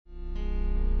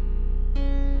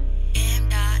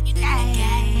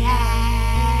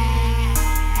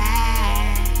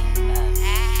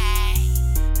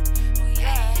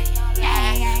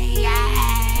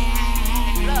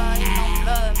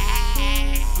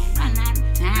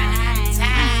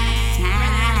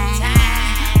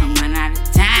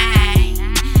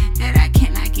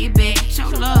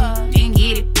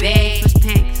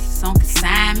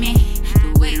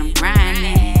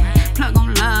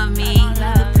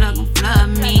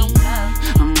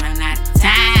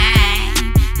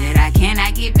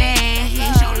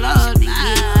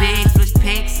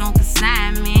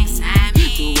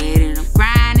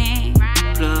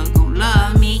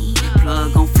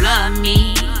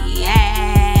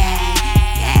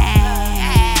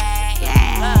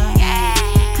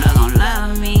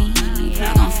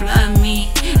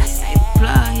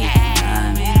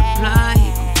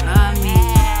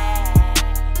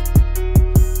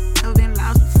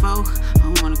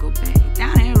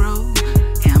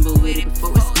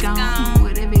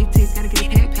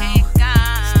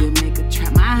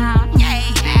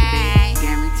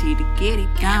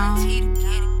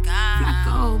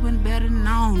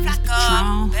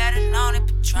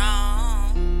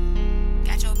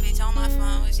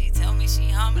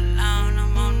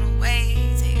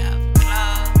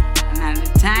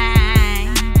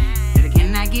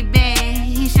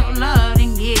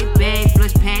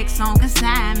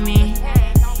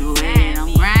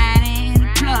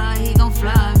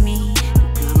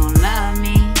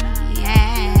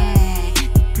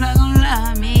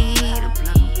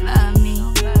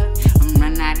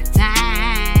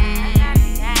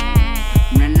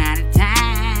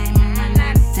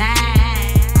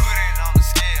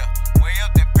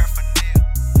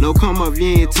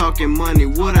you ain't talking money.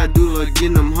 What I do, like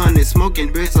getting them hundreds.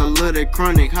 Smoking bricks, I love that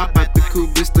chronic. Hop out the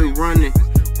coupe, bitch, still running.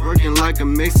 Working like a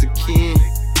Mexican.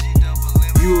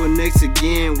 You are next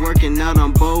again, working out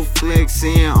on both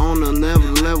flexing on a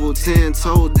level 10,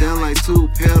 toe down like 2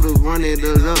 pedals, running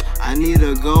it up. I need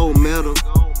a gold medal.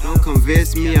 Don't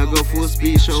convince me, I go full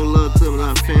speed, show love to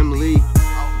my family.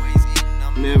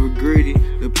 Never greedy,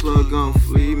 the plug gon'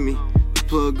 flee me, the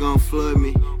plug gon' flood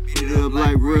me. Hit it up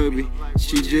like rugby.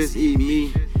 She just eat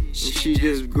me, and she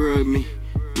just grub me.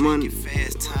 Money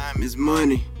fast, time is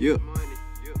money. Yup.